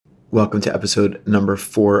Welcome to episode number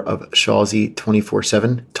 4 of Shawsey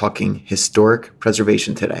 24/7, talking historic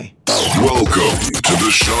preservation today. Welcome to the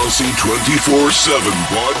Shawsey 24/7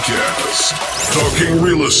 podcast, talking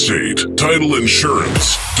real estate, title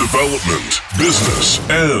insurance, development, business,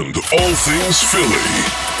 and all things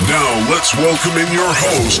Philly. Now let's welcome in your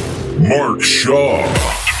host, Mark Shaw.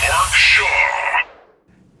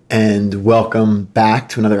 And welcome back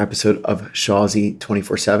to another episode of Shawsey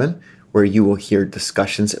 24/7, where you will hear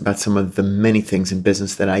discussions about some of the many things in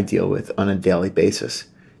business that I deal with on a daily basis.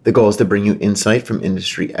 The goal is to bring you insight from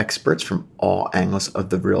industry experts from all angles of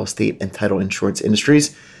the real estate and title insurance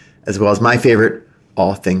industries, as well as my favorite,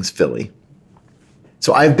 all things Philly.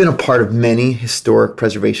 So I've been a part of many historic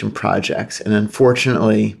preservation projects, and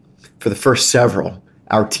unfortunately, for the first several,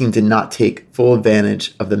 our team did not take full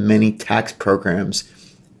advantage of the many tax programs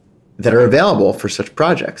that are available for such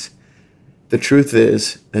projects. The truth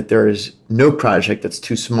is that there is no project that's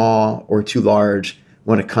too small or too large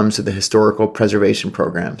when it comes to the historical preservation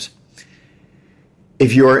programs.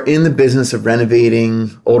 If you are in the business of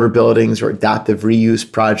renovating older buildings or adaptive reuse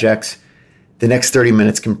projects, the next 30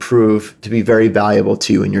 minutes can prove to be very valuable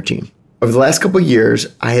to you and your team. Over the last couple of years,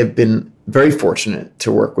 I have been very fortunate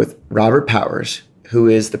to work with Robert Powers, who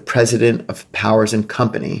is the president of Powers &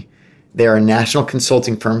 Company. They are a national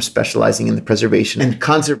consulting firm specializing in the preservation and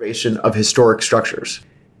conservation of historic structures.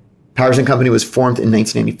 Powers & Company was formed in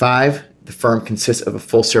 1985. The firm consists of a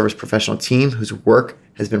full-service professional team whose work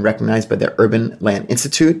has been recognized by the Urban Land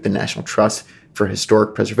Institute, the National Trust for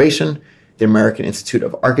Historic Preservation, the American Institute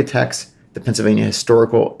of Architects, the Pennsylvania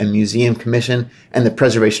Historical and Museum Commission, and the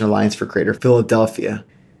Preservation Alliance for Greater Philadelphia.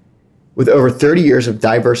 With over 30 years of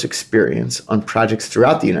diverse experience on projects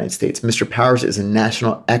throughout the United States, Mr. Powers is a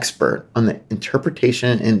national expert on the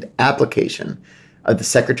interpretation and application of the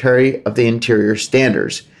Secretary of the Interior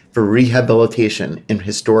standards for rehabilitation and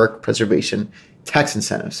historic preservation tax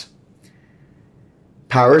incentives.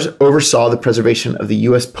 Powers oversaw the preservation of the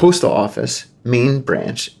U.S. Postal Office main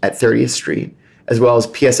branch at 30th Street, as well as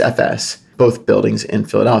PSFS, both buildings in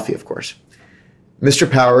Philadelphia, of course. Mr.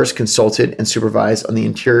 Powers consulted and supervised on the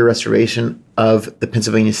interior restoration of the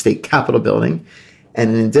Pennsylvania State Capitol building.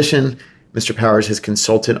 And in addition, Mr. Powers has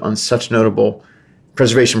consulted on such notable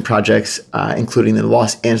preservation projects, including the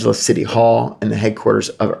Los Angeles City Hall and the headquarters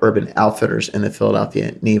of Urban Outfitters in the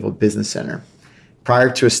Philadelphia Naval Business Center.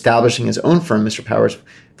 Prior to establishing his own firm, Mr. Powers,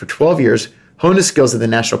 for 12 years, honed his skills at the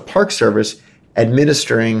National Park Service,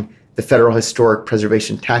 administering the Federal Historic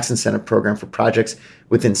Preservation Tax Incentive Program for projects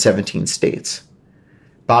within 17 states.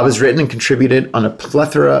 Bob has written and contributed on a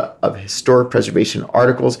plethora of historic preservation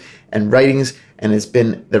articles and writings and has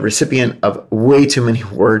been the recipient of way too many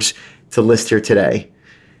words to list here today.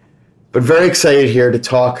 But very excited here to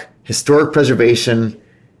talk historic preservation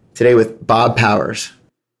today with Bob Powers.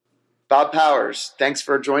 Bob Powers, thanks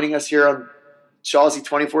for joining us here on Shawsey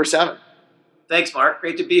 24/7. Thanks, Mark.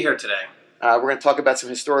 Great to be here today. We're going to talk about some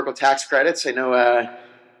historical tax credits. I know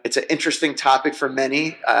it's an interesting topic for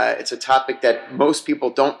many. It's a topic that most people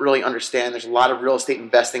don't really understand. There's a lot of real estate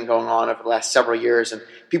investing going on over the last several years, and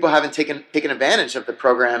people haven't taken advantage of the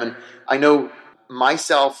program. And I know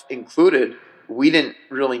myself included, we didn't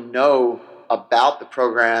really know about the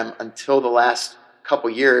program until the last couple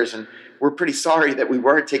years, and we're pretty sorry that we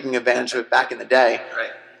weren't taking advantage of it back in the day. Right.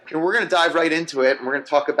 And we're going to dive right into it, and we're going to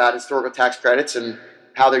talk about historical tax credits and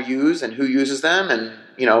how they're used and who uses them, and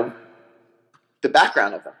the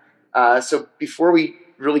background of them. So before we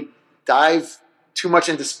really dive too much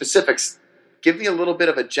into specifics, give me a little bit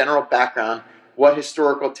of a general background, what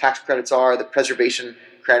historical tax credits are, the preservation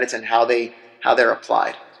credits, and how they're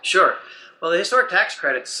applied. Sure. Well, the Historic Tax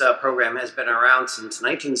Credits program has been around since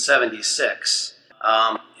 1976.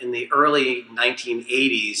 In the early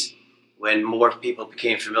 1980s, when more people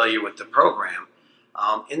became familiar with the program,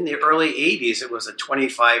 in the early 80s, it was a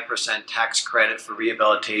 25% tax credit for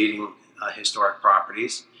rehabilitating historic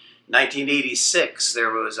properties. 1986,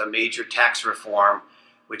 there was a major tax reform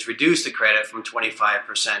which reduced the credit from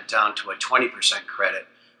 25% down to a 20% credit,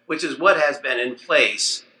 which is what has been in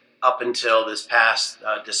place up until this past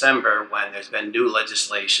December, when there's been new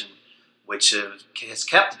legislation which has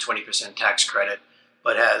kept the 20% tax credit,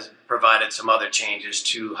 but has provided some other changes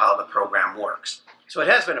to how the program works. So it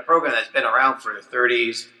has been a program that's been around for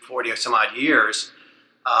 40 or some odd years,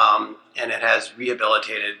 and it has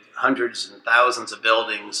rehabilitated hundreds and thousands of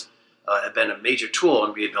buildings, have been a major tool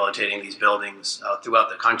in rehabilitating these buildings throughout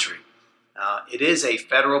the country. It is a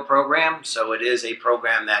federal program, so it is a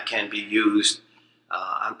program that can be used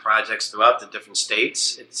on projects throughout the different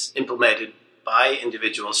states. It's implemented by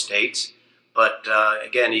individual states, but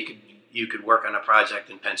again, you could work on a project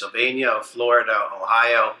in Pennsylvania, Florida,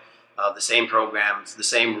 Ohio, The same programs, the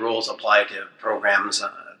same rules apply to programs,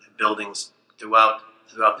 buildings throughout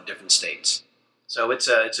the different states. So it's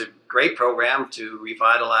a great program to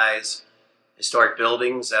revitalize historic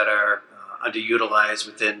buildings that are underutilized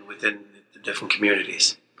within the different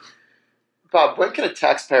communities. Bob, when can a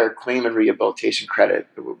taxpayer claim a rehabilitation credit?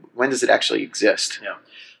 When does it actually exist? Yeah.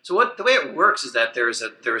 So the way it works is that there is a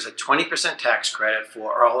 20% tax credit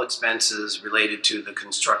for all expenses related to the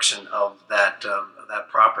construction of that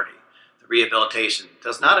property. The rehabilitation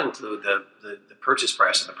does not include the purchase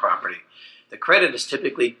price of the property. The credit is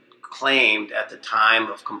typically claimed at the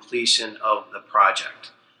time of completion of the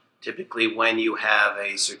project, typically when you have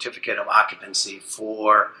a certificate of occupancy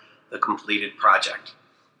for the completed project.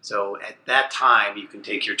 So at that time, you can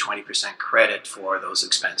take your 20% credit for those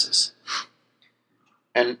expenses.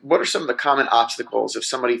 And what are some of the common obstacles if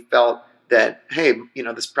somebody felt that, hey,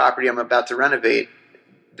 this property I'm about to renovate,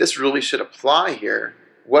 this really should apply here?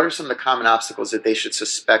 What are some of the common obstacles that they should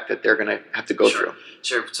suspect that they're going to have to go through?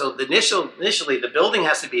 Sure. So initially, the building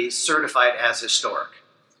has to be certified as historic.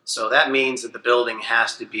 So that means that the building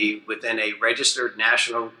has to be within a registered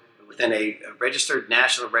National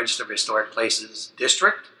Register of Historic Places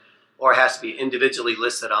district, or it has to be individually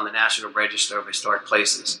listed on the National Register of Historic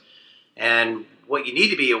Places. And what you need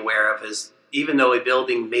to be aware of is, even though a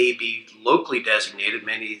building may be locally designated,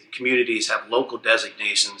 many communities have local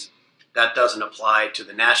designations, that doesn't apply to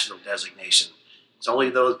the national designation. It's only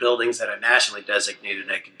those buildings that are nationally designated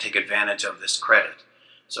that can take advantage of this credit.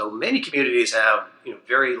 So many communities have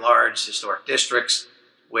very large historic districts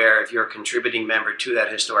where if you're a contributing member to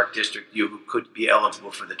that historic district, you could be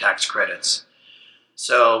eligible for the tax credits.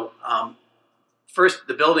 So first,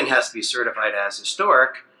 the building has to be certified as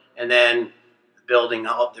historic, and then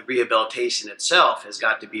the rehabilitation itself has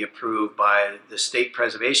got to be approved by the State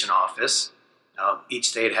Preservation Office. Each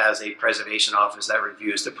state has a preservation office that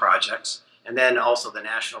reviews the projects. And then also the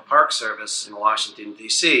National Park Service in Washington,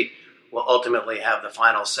 D.C. will ultimately have the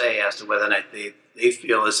final say as to whether or not they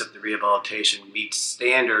feel as if the rehabilitation meets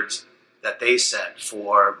standards that they set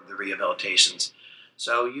for the rehabilitations.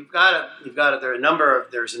 So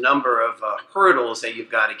there's a number of hurdles that you've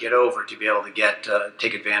got to get over to be able to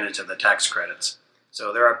take advantage of the tax credits.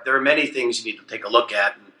 So there are many things you need to take a look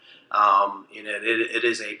at, and it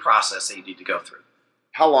is a process that you need to go through.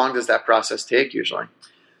 How long does that process take usually?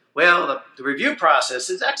 Well, the review process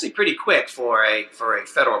is actually pretty quick for a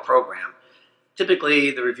federal program.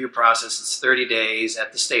 Typically, the review process is 30 days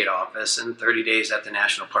at the state office and 30 days at the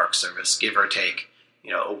National Park Service, give or take.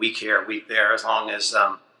 A week here, a week there, as long as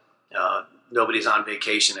nobody's on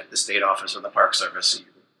vacation at the state office or the Park Service.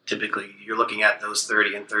 Typically, you're looking at those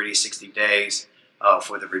 60 days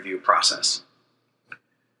for the review process.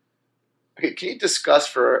 Okay, can you discuss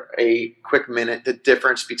for a quick minute the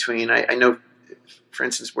difference between, I know, for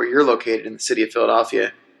instance, where you're located in the city of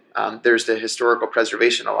Philadelphia, there's the Historical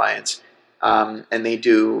Preservation Alliance, and they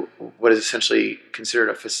do what is essentially considered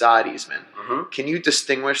a facade easement. Mm-hmm. Can you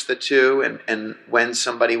distinguish the two and when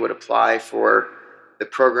somebody would apply for the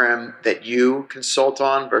program that you consult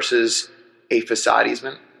on versus a facade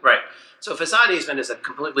easement? Right. So facade easement is a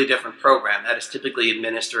completely different program that is typically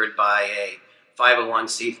administered by a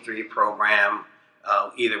 501c3 program,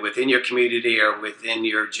 either within your community or within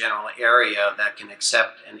your general area that can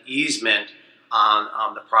accept an easement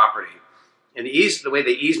on the property. And the way the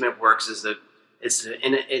easement works is that it's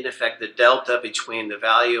in effect the delta between the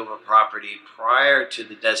value of a property prior to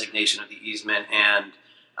the designation of the easement and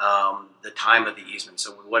the time of the easement.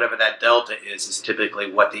 So whatever that delta is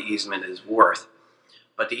typically what the easement is worth.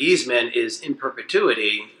 But the easement is in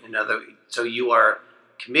perpetuity. So you are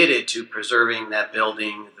committed to preserving that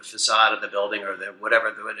building, the facade of the building, or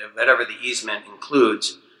whatever the easement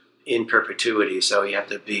includes in perpetuity. So you have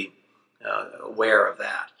to be aware of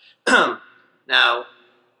that. Now,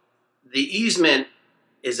 the easement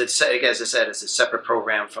is, as I said, it's a separate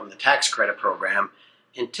program from the tax credit program.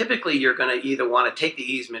 And typically, you're going to either want to take the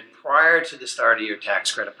easement prior to the start of your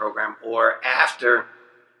tax credit program or after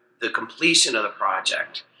the completion of the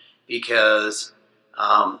project, because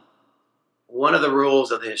one of the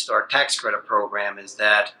rules of the historic tax credit program is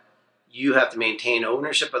that you have to maintain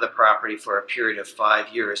ownership of the property for a period of 5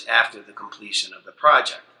 years after the completion of the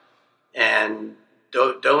project. And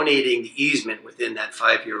donating the easement within that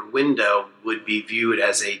 5-year window would be viewed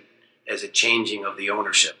as a changing of the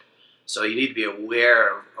ownership. So you need to be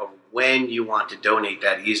aware of when you want to donate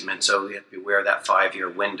that easement. So you have to be aware of that 5-year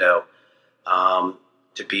window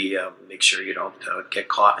to make sure you don't get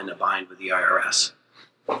caught in a bind with the IRS.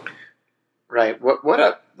 Right.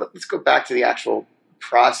 Let's go back to the actual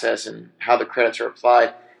process and how the credits are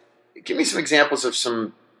applied. Give me some examples of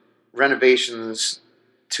some renovations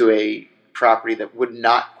to a property that would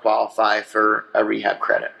not qualify for a rehab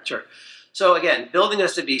credit? Sure. So again, building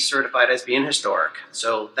has to be certified as being historic.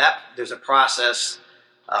 So that there's a process.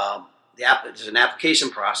 There's an application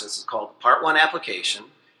process. It's called Part 1 application.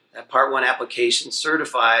 That Part 1 application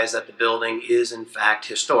certifies that the building is in fact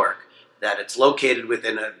historic, that it's located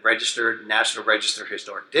within a registered National Register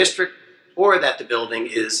Historic District, or that the building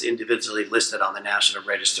is individually listed on the National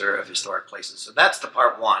Register of Historic Places. So that's the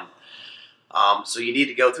Part 1. So you need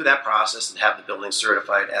to go through that process and have the building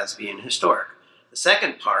certified as being historic. The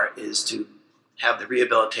second part is to have the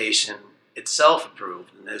rehabilitation itself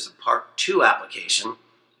approved. And there's a Part 2 application,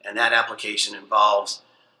 and that application involves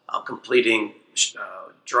completing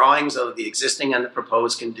drawings of the existing and the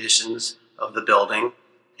proposed conditions of the building,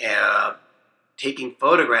 taking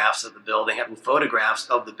photographs of the building, having photographs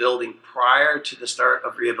of the building prior to the start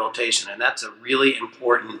of rehabilitation. And that's a really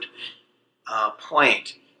important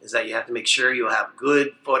point, is that you have to make sure you have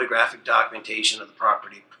good photographic documentation of the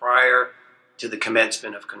property prior to the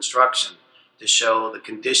commencement of construction to show the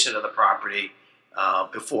condition of the property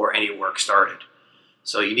before any work started.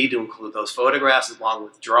 So you need to include those photographs along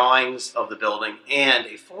with drawings of the building and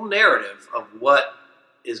a full narrative of what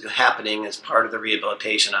is happening as part of the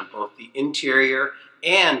rehabilitation on both the interior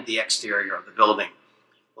and the exterior of the building.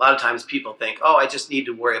 A lot of times people think, oh, I just need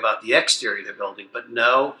to worry about the exterior of the building. But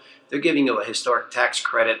no, they're giving you a historic tax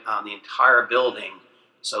credit on the entire building.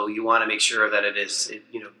 So you want to make sure that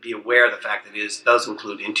be aware of the fact that it does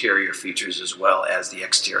include interior features as well as the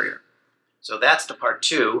exterior. So that's the Part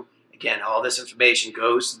 2. Again, all this information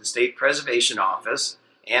goes to the State Preservation Office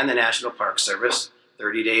and the National Park Service,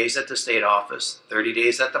 30 days at the state office, 30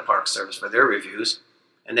 days at the Park Service for their reviews.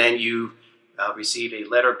 And then you receive a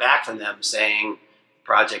letter back from them saying the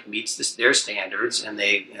project meets their standards, and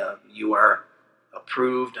you are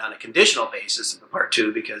approved on a conditional basis of the Part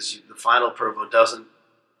 2, because the final approval doesn't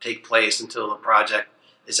take place until the project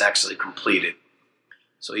is actually completed.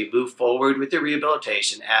 So you move forward with the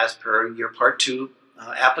rehabilitation as per your Part 2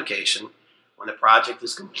 application. When the project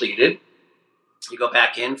is completed, you go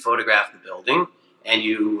back in, photograph the building, and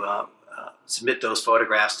you submit those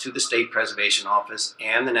photographs to the State Preservation Office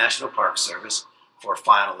and the National Park Service for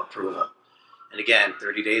final approval. And again,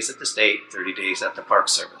 30 days at the state, 30 days at the Park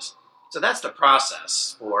Service. So that's the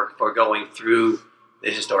process for going through the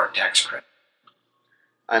historic tax credit.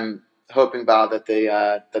 I'm hoping, Bob, that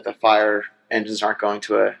the fire engines aren't going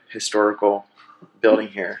to a historical building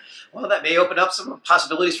here. Well, that may open up some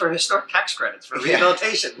possibilities for historic tax credits for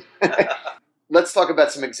rehabilitation. Let's talk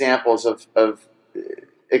about some examples of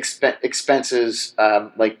expenses,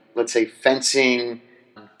 like, let's say, fencing,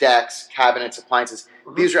 decks, cabinets, appliances.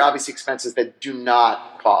 Mm-hmm. These are obviously expenses that do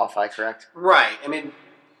not qualify, correct? Right. I mean,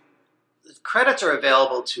 credits are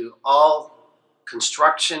available to all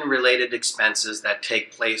construction-related expenses that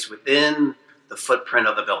take place within the footprint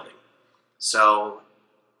of the building. So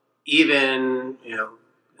even,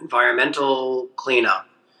 environmental cleanup,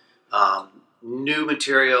 new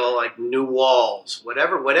material like new walls,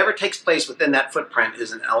 whatever takes place within that footprint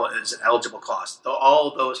is an eligible cost. All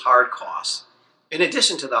of those hard costs. In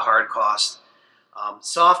addition to the hard costs,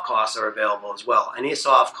 soft costs are available as well. Any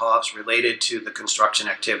soft costs related to the construction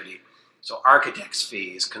activity. So architect's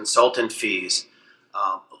fees, consultant fees,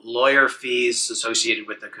 lawyer fees associated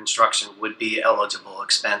with the construction would be eligible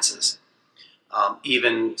expenses.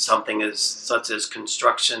 Even something such as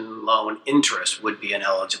construction loan interest would be an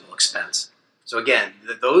eligible expense. So again,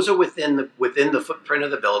 those are within the footprint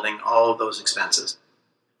of the building, all of those expenses.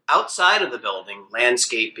 Outside of the building,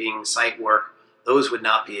 landscaping, site work, those would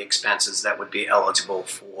not be expenses that would be eligible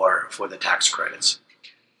for the tax credits.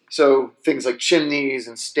 So things like chimneys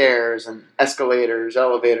and stairs and escalators,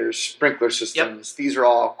 elevators, sprinkler systems, These are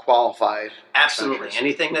all qualified. Absolutely.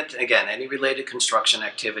 Anything any related construction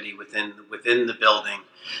activity within the building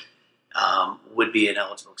would be an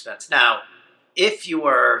eligible expense. Now, if you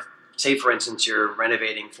are, say for instance, you're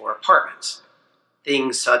renovating for apartments,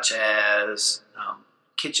 things such as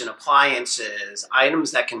kitchen appliances,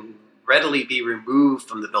 items that can readily be removed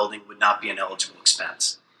from the building would not be an eligible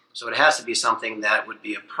expense. So it has to be something that would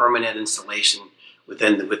be a permanent installation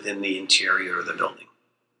within the interior of the building.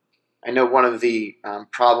 I know one of the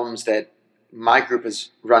problems that my group has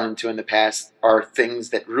run into in the past are things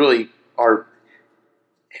that really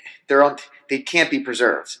they can't be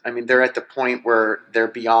preserved. I mean, they're at the point where they're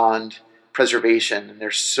beyond preservation, and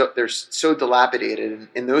they're so dilapidated. And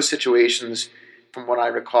in those situations, from what I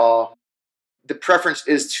recall, the preference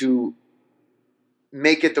is to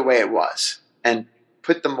make it the way it was and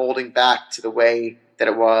put the molding back to the way that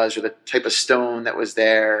it was, or the type of stone that was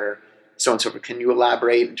there, so on and so forth. Can you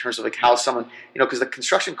elaborate in terms of like how someone, because the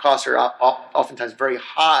construction costs are oftentimes very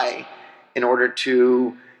high in order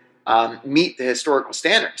to meet the historical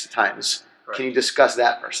standards at times. Right. Can you discuss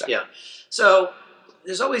that for a second? Yeah. So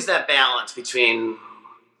there's always that balance between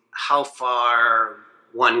how far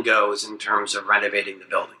one goes in terms of renovating the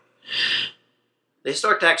building. The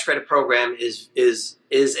Historic Tax Credit Program is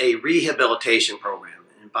a rehabilitation program.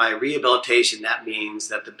 And by rehabilitation, that means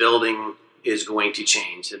that the building is going to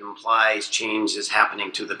change. It implies change is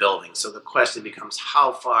happening to the building. So the question becomes,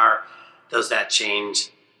 how far does that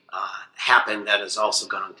change happen that is also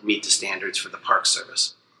going to meet the standards for the Park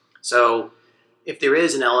Service? So if there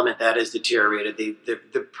is an element that is deteriorated,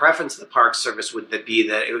 the preference of the Park Service would be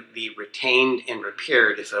that it would be retained and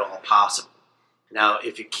repaired if at all possible. Now,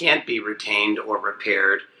 if it can't be retained or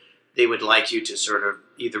repaired, they would like you to sort of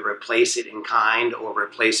either replace it in kind or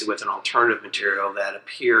replace it with an alternative material that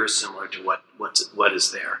appears similar to what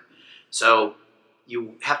is there. So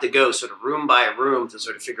you have to go sort of room by room to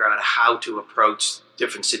sort of figure out how to approach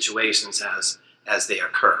different situations as they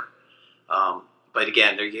occur. But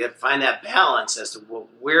again, you have to find that balance as to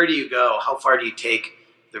where do you go, how far do you take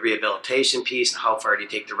the rehabilitation piece, and how far do you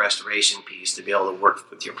take the restoration piece to be able to work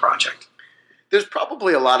with your project. There's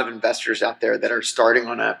probably a lot of investors out there that are starting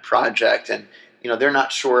on a project and they're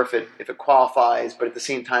not sure if it qualifies, but at the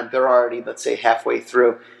same time they're already, let's say, halfway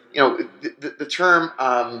through. The term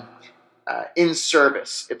in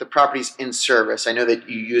service, if the property's in service, I know that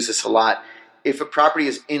you use this a lot. If a property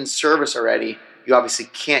is in service already, you obviously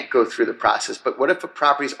can't go through the process. But what if a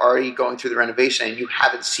property is already going through the renovation and you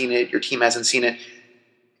haven't seen it, your team hasn't seen it?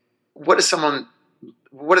 What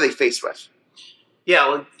are they faced with? Yeah,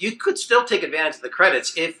 well, you could still take advantage of the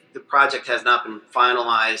credits if the project has not been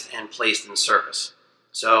finalized and placed in service.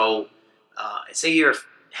 So say you're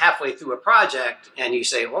halfway through a project and you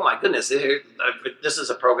say, oh my goodness, this is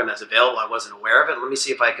a program that's available. I wasn't aware of it. Let me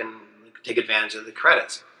see if I can take advantage of the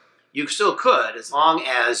credits. You still could, as long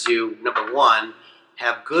as you, number one,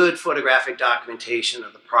 have good photographic documentation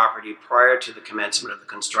of the property prior to the commencement of the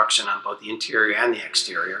construction on both the interior and the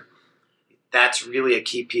exterior. That's really a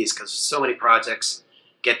key piece because so many projects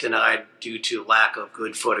get denied due to lack of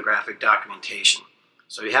good photographic documentation.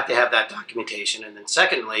 So you have to have that documentation. And then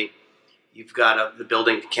secondly, you've got the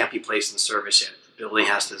building can't be placed in service yet. The building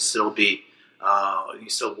has to still be, you're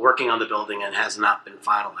still working on the building and has not been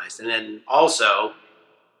finalized. And then also,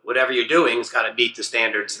 whatever you're doing has got to meet the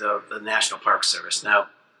standards of the National Park Service. Now,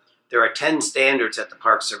 there are 10 standards that the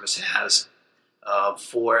Park Service has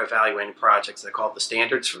for evaluating projects. They're called the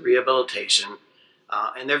Standards for Rehabilitation.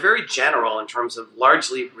 And they're very general in terms of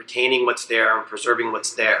largely retaining what's there and preserving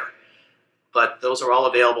what's there. But those are all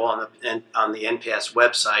available on the NPS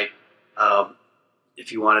website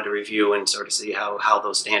if you wanted to review and sort of see how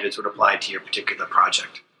those standards would apply to your particular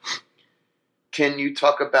project. Can you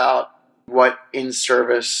talk about what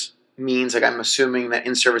in-service means? Like, I'm assuming that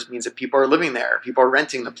in-service means that people are living there, people are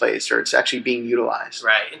renting the place, or it's actually being utilized.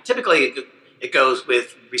 Right. And typically it goes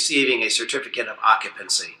with receiving a certificate of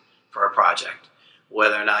occupancy for a project,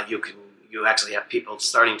 whether or not you actually have people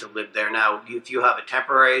starting to live there. Now, if you have a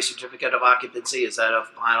temporary certificate of occupancy, is that a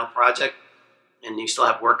final project and you still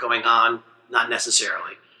have work going on? Not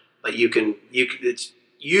necessarily, but it's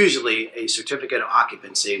usually a certificate of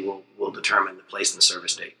occupancy will determine the place and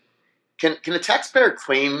service date. Can a taxpayer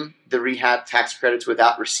claim the rehab tax credits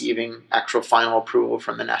without receiving actual final approval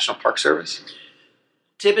from the National Park Service?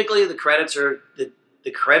 Typically, the credits are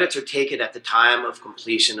taken at the time of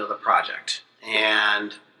completion of the project,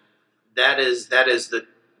 and that is the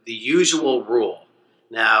usual rule.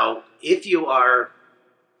 Now, if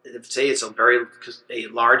say it's a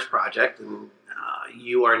large project and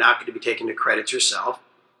you are not going to be taking the credits yourself,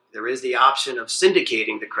 there is the option of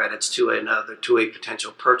syndicating the credits to a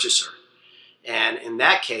potential purchaser. And in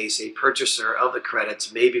that case, a purchaser of the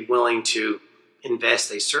credits may be willing to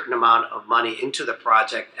invest a certain amount of money into the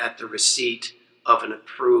project at the receipt of an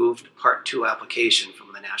approved Part 2 application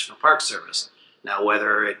from the National Park Service. Now,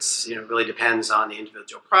 whether it's, really depends on the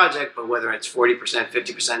individual project, but whether it's 40%,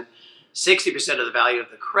 50%, 60% of the value of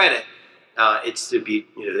the credit, it's to be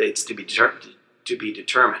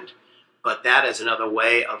determined. But that is another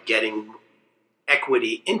way of getting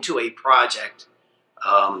equity into a project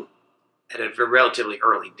at a relatively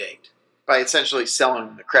early date. By essentially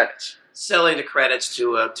selling the credits. Selling the credits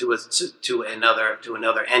to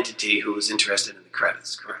another entity who is interested in the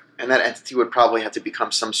credits, correct? And that entity would probably have to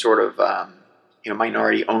become some sort of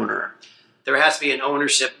minority owner. There has to be an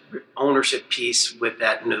ownership piece with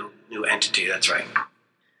that new entity. That's right. All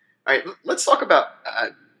right, let's talk about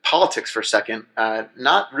politics for a second.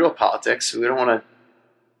 Not real politics. We don't want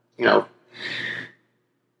to,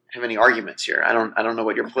 have any arguments here. I don't know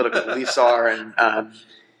what your political beliefs are,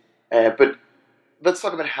 but let's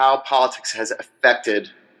talk about how politics has affected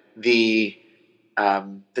the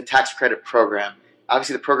tax credit program.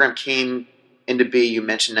 Obviously, the program came into being, you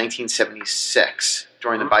mentioned 1976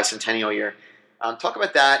 during the bicentennial year. Talk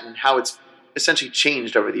about that and how it's essentially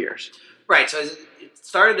changed over the years. Right. So it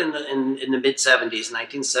started in the mid 70s,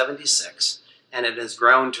 1976, and it has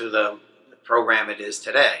grown to the program it is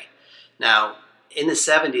today. Now, in the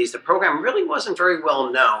 70s, the program really wasn't very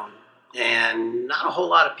well known, and not a whole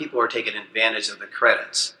lot of people were taking advantage of the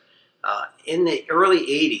credits. In the early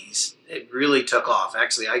 80s, it really took off.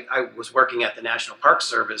 Actually, I was working at the National Park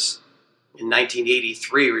Service in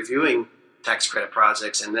 1983 reviewing tax credit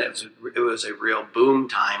projects, and it was a real boom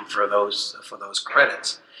time for those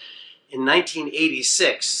credits. In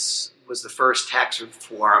 1986 was the first tax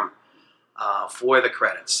reform for the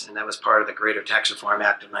credits, and that was part of the Greater Tax Reform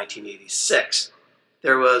Act of 1986.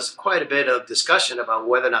 There was quite a bit of discussion about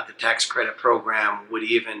whether or not the tax credit program would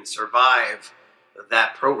even survive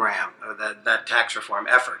that program, or that tax reform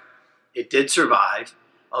effort. It did survive,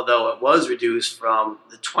 although it was reduced from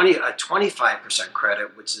a 25%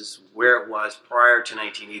 credit, which is where it was prior to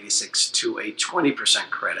 1986, to a 20%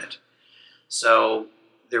 credit. So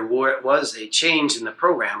there was a change in the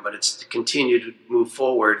program, but it's continued to move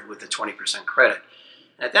forward with the 20% credit.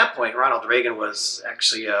 And at that point, Ronald Reagan was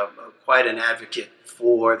actually quite an advocate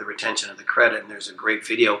for the retention of the credit, and there's a great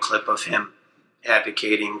video clip of him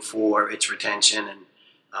advocating for its retention and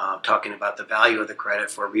talking about the value of the credit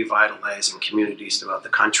for revitalizing communities throughout the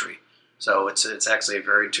country. So it's actually a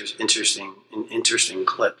very interesting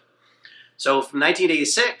clip. So from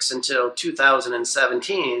 1986 until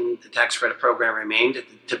 2017, the tax credit program remained at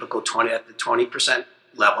the typical 20%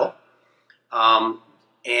 level.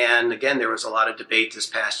 And again, there was a lot of debate this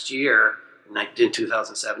past year in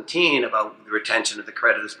 2017 about the retention of the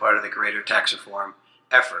credit as part of the greater tax reform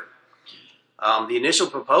effort. The initial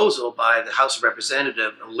proposal by the House of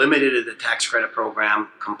Representatives eliminated the tax credit program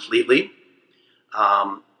completely,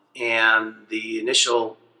 and the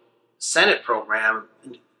initial Senate program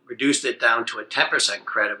reduced it down to a 10%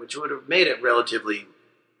 credit, which would have made it relatively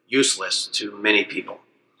useless to many people.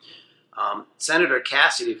 Senator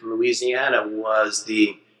Cassidy from Louisiana was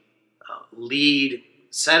the lead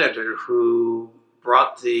senator who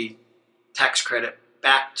brought the tax credit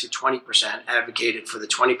back to 20%, advocated for the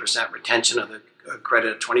 20% retention of the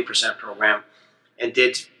credit, 20% program, and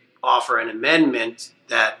did offer an amendment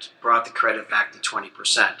that brought the credit back to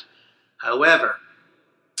 20%. However,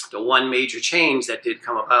 the one major change that did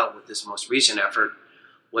come about with this most recent effort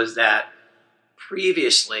was that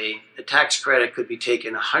previously the tax credit could be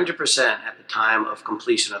taken 100% at the time of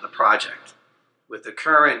completion of the project. With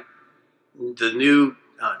the new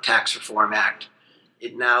Tax Reform Act,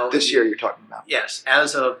 it now... This year you're talking about? Yes.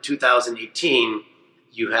 As of 2018,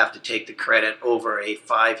 you have to take the credit over a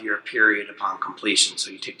 5-year period upon completion. So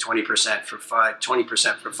you take 20%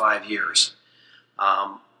 for 5 years.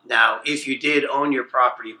 Now, if you did own your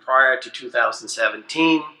property prior to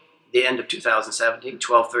 2017, the end of 2017,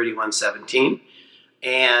 12/31/17,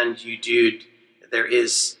 and there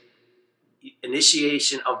is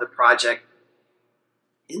initiation of the project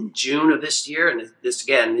in June of this year,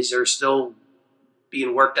 and these are still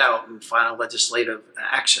being worked out in final legislative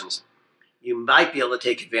actions, you might be able to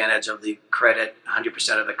take advantage of the credit,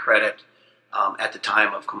 100% of the credit, at the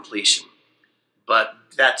time of completion. But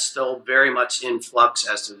that's still very much in flux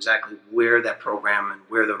as to exactly where that program and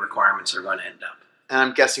where the requirements are going to end up. And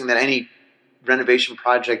I'm guessing that any renovation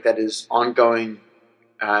project that is ongoing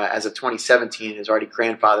as of 2017 is already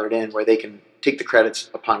grandfathered in, where they can take the credits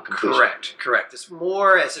upon completion. Correct. It's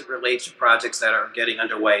more as it relates to projects that are getting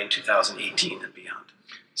underway in 2018 and beyond.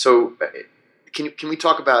 So can we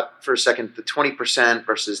talk about, for a second, the 20%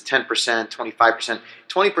 versus 10%, 25%?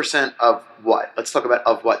 20% of what? Let's talk about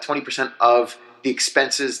of what? 20% of the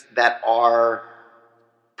expenses that are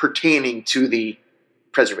pertaining to the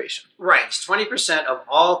preservation. Right. It's 20% of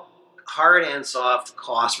all hard and soft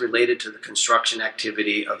costs related to the construction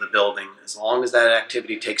activity of the building, as long as that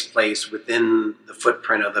activity takes place within the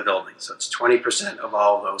footprint of the building. So it's 20% of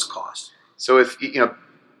all of those costs. So if,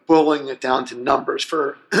 boiling it down to numbers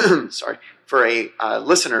for a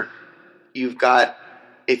listener, you've got,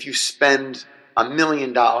 if you spend $1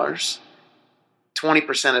 million,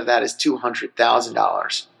 20% of that is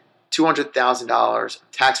 $200,000. $200,000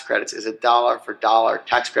 of tax credits is a dollar for dollar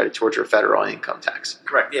tax credit towards your federal income tax.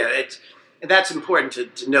 Correct. Yeah, that's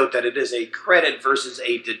important to note that it is a credit versus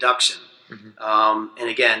a deduction. Mm-hmm. And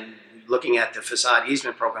again, looking at the facade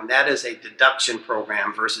easement program, that is a deduction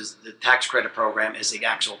program versus the tax credit program is the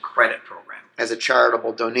actual credit program. As a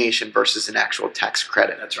charitable donation versus an actual tax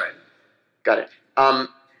credit. That's right. Got it.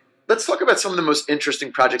 Let's talk about some of the most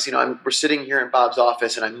interesting projects. We're sitting here in Bob's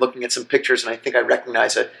office, and I'm looking at some pictures, and I think I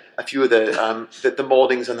recognize a few of the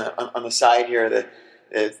moldings on the side here.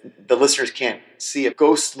 The listeners can't see a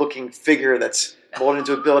ghost-looking figure that's molded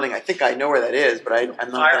into a building. I think I know where that is, but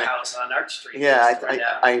I'm not. Firehouse on Arch Street.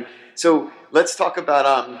 Yeah, so let's talk about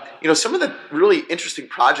some of the really interesting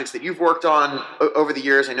projects that you've worked on over the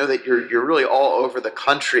years. I know that you're really all over the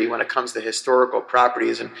country when it comes to historical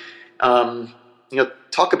properties, and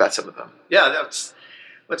talk about some of them. Yeah, that's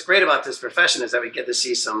what's great about this profession is that we get to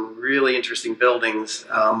see some really interesting buildings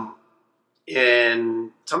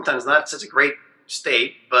in sometimes not such a great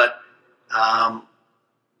state, but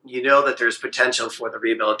that there's potential for the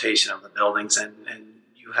rehabilitation of the buildings, and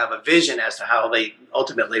you have a vision as to how they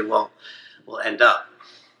ultimately will end up.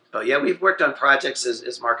 But yeah, we've worked on projects,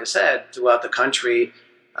 as Marcus said, throughout the country.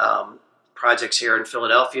 Projects here in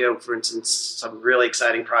Philadelphia, for instance, some really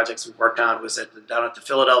exciting projects we worked on was down at the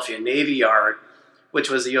Philadelphia Navy Yard, which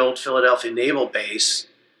was the old Philadelphia Naval Base,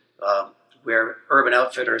 where Urban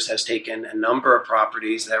Outfitters has taken a number of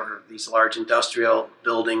properties that were these large industrial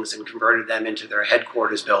buildings and converted them into their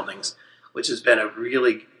headquarters buildings, which has been a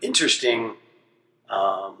really interesting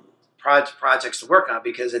projects to work on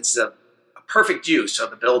because it's a perfect use of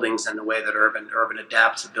the buildings and the way that Urban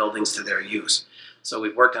adapts the buildings to their use. So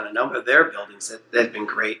we've worked on a number of their buildings that have been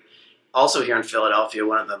great. Also here in Philadelphia,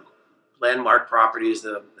 one of the landmark properties,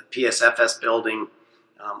 the PSFS building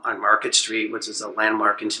on Market Street, which is a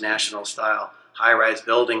landmark international style high-rise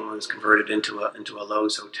building, was converted into a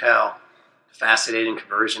Lowe's hotel. Fascinating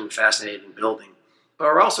conversion, fascinating building. But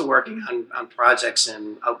we're also working on projects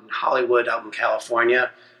out in Hollywood, out in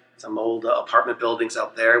California, some old apartment buildings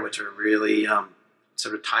out there, which are really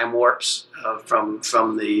sort of time warps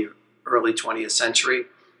from the early 20th century.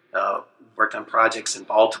 Worked on projects in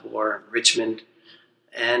Baltimore and Richmond.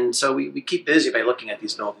 And so we keep busy by looking at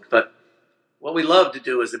these buildings. But what we love to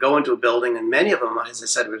do is to go into a building, and many of them, as I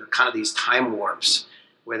said, are kind of these time warps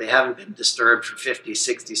where they haven't been disturbed for 50,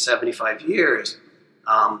 60, 75 years.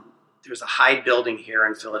 There's a Hyde building here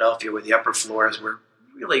in Philadelphia where the upper floors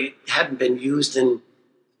really hadn't been used in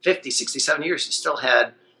 50, 60, 70 years. You still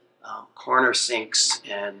had corner sinks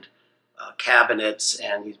and cabinets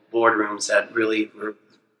and these boardrooms that really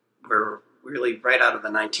were really right out of the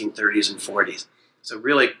 1930s and 40s. So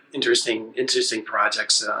really interesting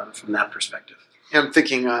projects from that perspective. I'm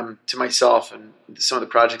thinking to myself and some of the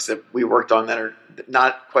projects that we worked on that are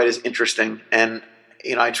not quite as interesting. And,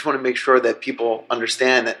 I just want to make sure that people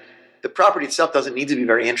understand that the property itself doesn't need to be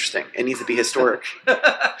very interesting. It needs to be historic.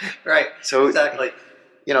 Right. So exactly.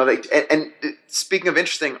 And speaking of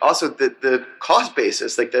interesting, also the cost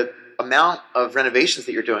basis, like the amount of renovations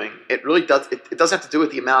that you're doing, it really does. It doesn't have to do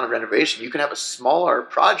with the amount of renovation. You can have a smaller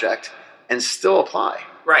project and still apply.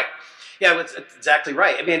 Right. Yeah, that's exactly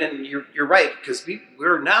right. I mean, and you're right, because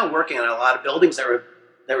we're now working on a lot of buildings that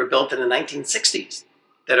were built in the 1960s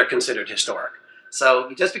that are considered historic.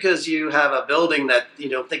 So just because you have a building that you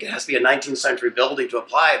don't think it has to be a 19th century building to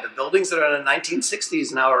apply, the buildings that are in the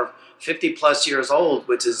 1960s now are 50 plus years old,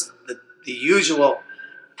 which is the usual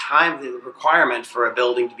time, the requirement for a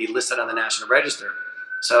building to be listed on the National Register.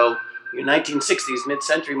 So your 1960s,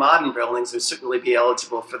 mid-century modern buildings would certainly be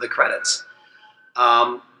eligible for the credits.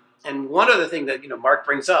 And one other thing that Mark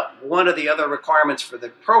brings up, one of the other requirements for the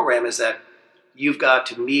program is that you've got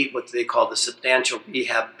to meet what they call the substantial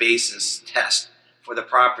rehab basis test for the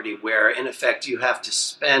property, where in effect you have to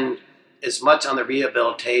spend as much on the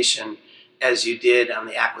rehabilitation as you did on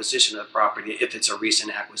the acquisition of the property if it's a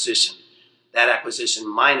recent acquisition. That acquisition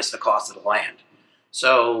minus the cost of the land.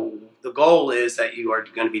 So the goal is that you are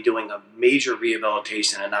going to be doing a major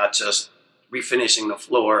rehabilitation and not just refinishing the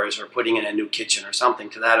floors or putting in a new kitchen or something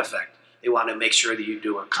to that effect. They want to make sure that you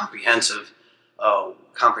do a comprehensive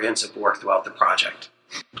work throughout the project.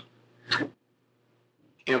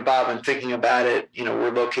 Bob, I'm thinking about it.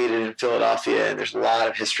 We're located in Philadelphia, and there's a lot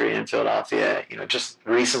of history in Philadelphia. Just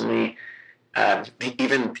recently,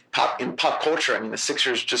 even in pop culture, the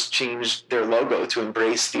Sixers just changed their logo to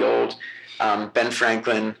embrace the old Ben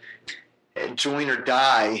Franklin "join or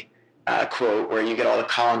die" quote, where you get all the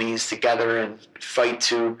colonies together and fight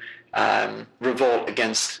to revolt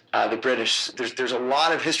against the British. There's a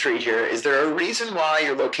lot of history here. Is there a reason why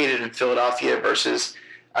you're located in Philadelphia versus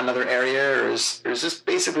another area, or is this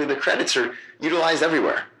basically the credits are utilized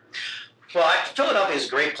everywhere? Well, Philadelphia is a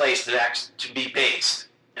great place to be based.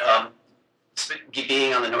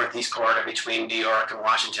 Being on the northeast corridor between New York and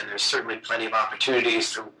Washington, there's certainly plenty of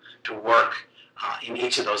opportunities to to work in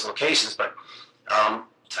each of those locations. But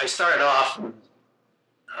I started off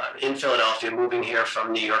in Philadelphia, moving here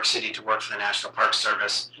from New York City to work for the National Park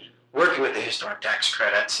Service, working with the historic tax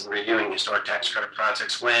credits and reviewing historic tax credit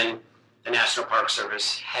projects when the National Park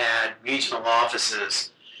Service had regional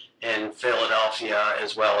offices in Philadelphia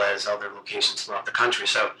as well as other locations throughout the country.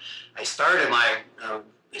 So I started my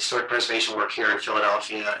historic preservation work here in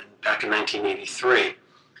Philadelphia back in 1983.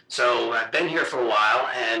 So I've been here for a while,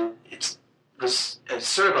 and it's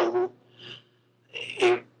sort of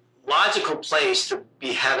a logical place to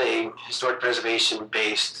have a historic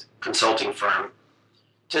preservation-based consulting firm,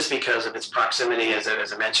 just because of its proximity, as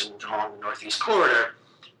I mentioned, along the Northeast Corridor.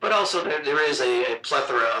 But also there is a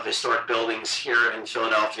plethora of historic buildings here in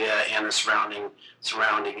Philadelphia and the surrounding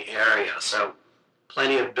area. So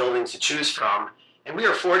plenty of buildings to choose from. And we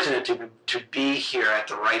are fortunate to be here at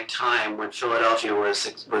the right time when Philadelphia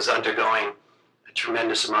was undergoing a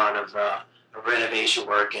tremendous amount of renovation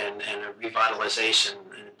work and a revitalization,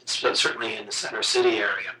 certainly in the Center City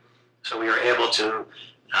area. So we were able to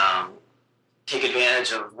take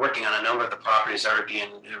advantage of working on a number of the properties that were being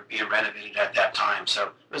renovated at that time. So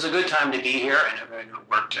it was a good time to be here, and it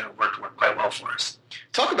worked quite well for us.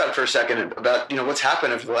 Talk about it for a second, about what's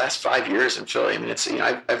happened over the last 5 years in Philly. I mean, it's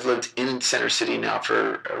I've lived in Center City now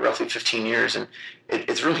for roughly 15 years, and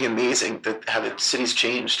it's really amazing how the city's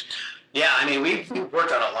changed. Yeah, I mean, we've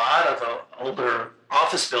worked on a lot of older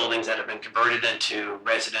office buildings that have been converted into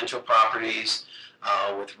residential properties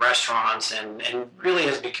with restaurants, and really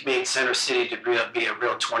has made Center City to be a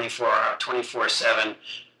real 24/7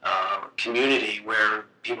 community where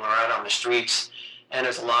people are out on the streets, and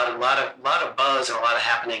there's a lot of buzz and a lot of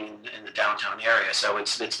happening in the downtown area. So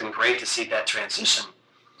it's been great to see that transition.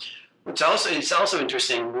 It's also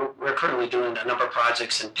interesting. We're currently doing a number of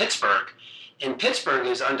projects in Pittsburgh. And Pittsburgh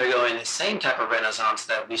is undergoing the same type of renaissance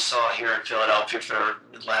that we saw here in Philadelphia for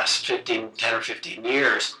the last 10 or 15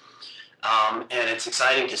 years. And it's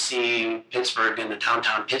exciting to see Pittsburgh and the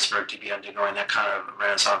downtown Pittsburgh to be undergoing that kind of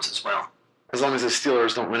renaissance as well. As long as the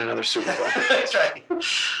Steelers don't win another Super Bowl. That's right.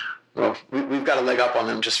 Well, we've got a leg up on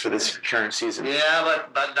them just for this current season. Yeah,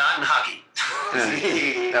 but not in hockey.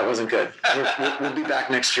 That wasn't good. We'll be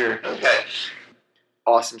back next year. Okay.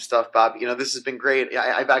 Awesome stuff, Bob. This has been great.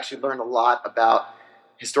 I've actually learned a lot about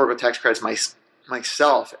historical tax credits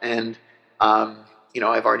myself, and I've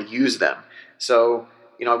already used them. So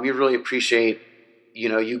we really appreciate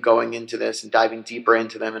you going into this and diving deeper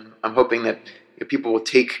into them, and I'm hoping that people will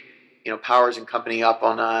take Powers and Company up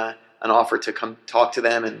on an offer to come talk to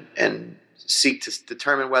them and seek to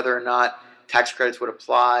determine whether or not tax credits would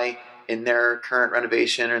apply in their current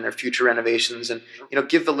renovation or in their future renovations, and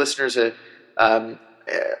give the listeners a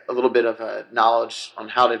little bit of knowledge on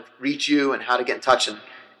how to reach you and how to get in touch and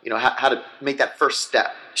how to make that first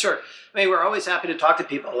step. Sure. I mean, we're always happy to talk to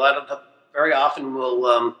people. Very often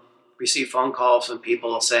we'll receive phone calls from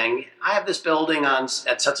people saying, I have this building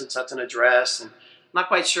at such and such an address, and I'm not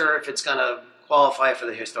quite sure if it's going to qualify for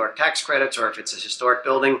the historic tax credits or if it's a historic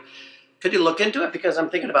building. Could you look into it? Because I'm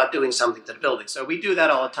thinking about doing something to the building. So we do that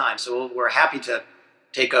all the time. So we're happy to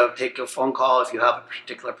take a phone call if you have a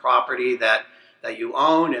particular property that you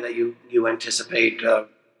own and that you anticipate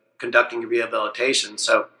conducting rehabilitation.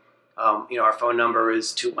 So, our phone number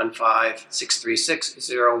is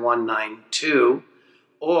 215-636-0192,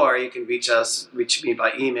 or you can reach me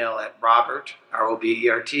by email at Robert,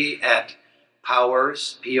 Robert, at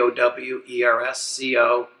Powers,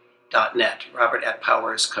 POWERSCO.net, Robert at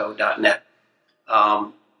PowersCo.net.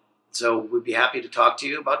 So we'd be happy to talk to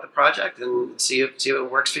you about the project and see if it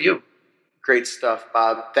works for you. Great stuff,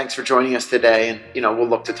 Bob. Thanks for joining us today, and we'll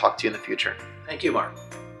look to talk to you in the future. Thank you, Mark.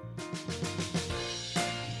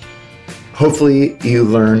 Hopefully you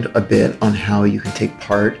learned a bit on how you can take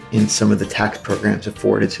part in some of the tax programs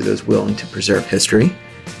afforded to those willing to preserve history.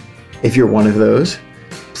 If you're one of those,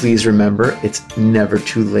 please remember it's never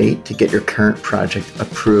too late to get your current project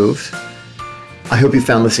approved. I hope you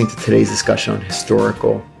found listening to today's discussion on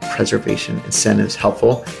historical preservation incentives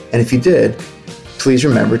helpful, and if you did, please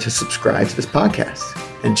remember to subscribe to this podcast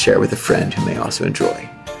and share with a friend who may also enjoy.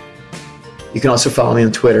 You can also follow me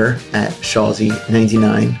on Twitter at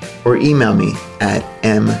Shawsy99 or email me at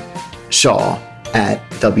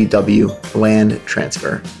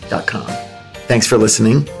mshaw@wwlandtransfer.com. Thanks for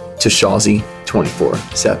listening to Shawsy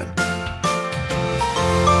 24/7.